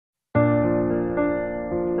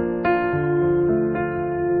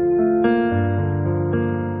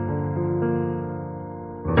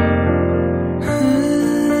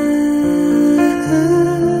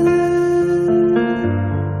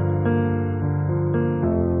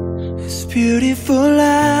It's beautiful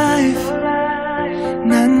life.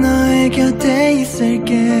 난 너의 곁에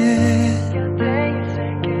있을게.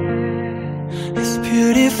 It's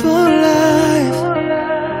beautiful life.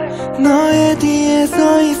 너의 뒤에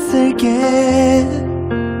서 있을게.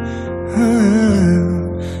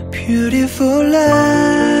 Beautiful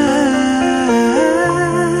life.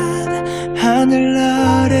 하늘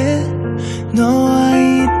아래 너와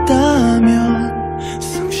있다면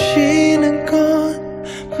숨 쉬는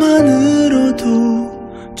것만으로도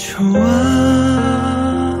좋아.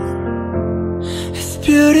 It's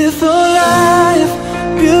beautiful life,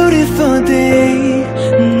 beautiful day.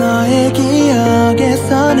 너의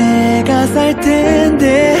기억에서 내가 살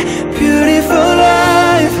텐데. Beautiful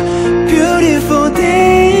life, beautiful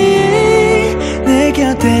day. 내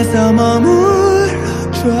곁에서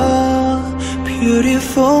머물러줘.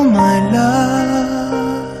 Beautiful my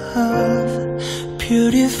love,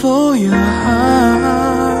 beautiful your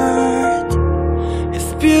heart.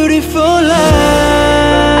 It's beautiful life.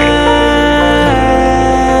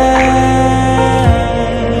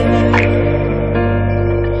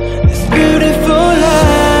 It's beautiful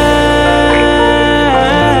life.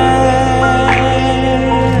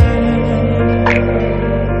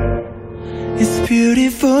 It's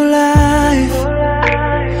beautiful life.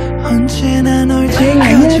 언제나 널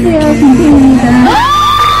지켜줄게.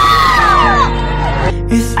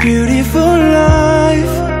 It's beautiful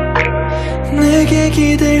life. 내게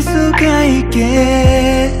기댈 수가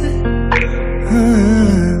있게.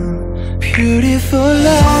 Beautiful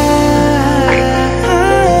life.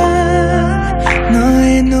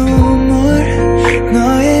 너의 눈물,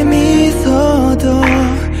 너의 미소도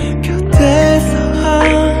곁에서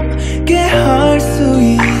함께 할 수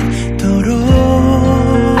있도록.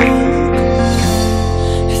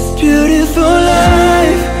 Beautiful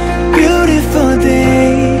life, beautiful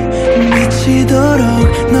day.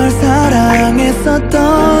 미치도록 널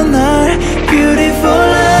사랑했었던 날. Beautiful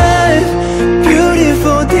life,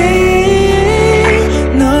 beautiful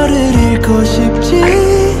day. 너를 잃고 싶지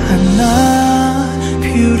않아.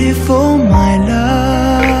 Beautiful my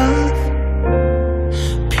love,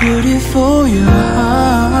 beautiful your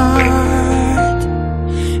heart.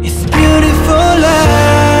 It's beautiful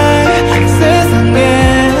life. 세상에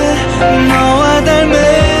너와 닮은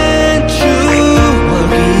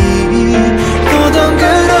추억이 또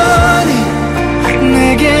덩그러니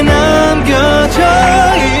내게 남겨져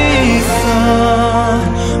있어.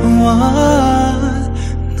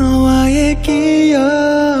 너와의 기억.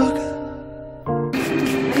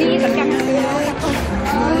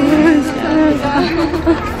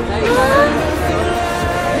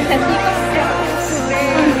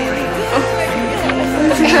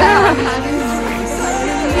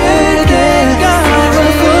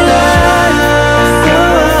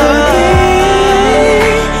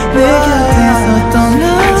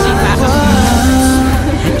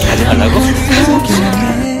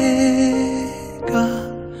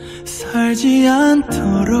 살지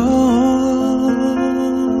않도록.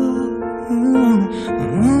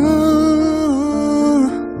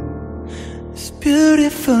 It's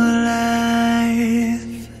beautiful life.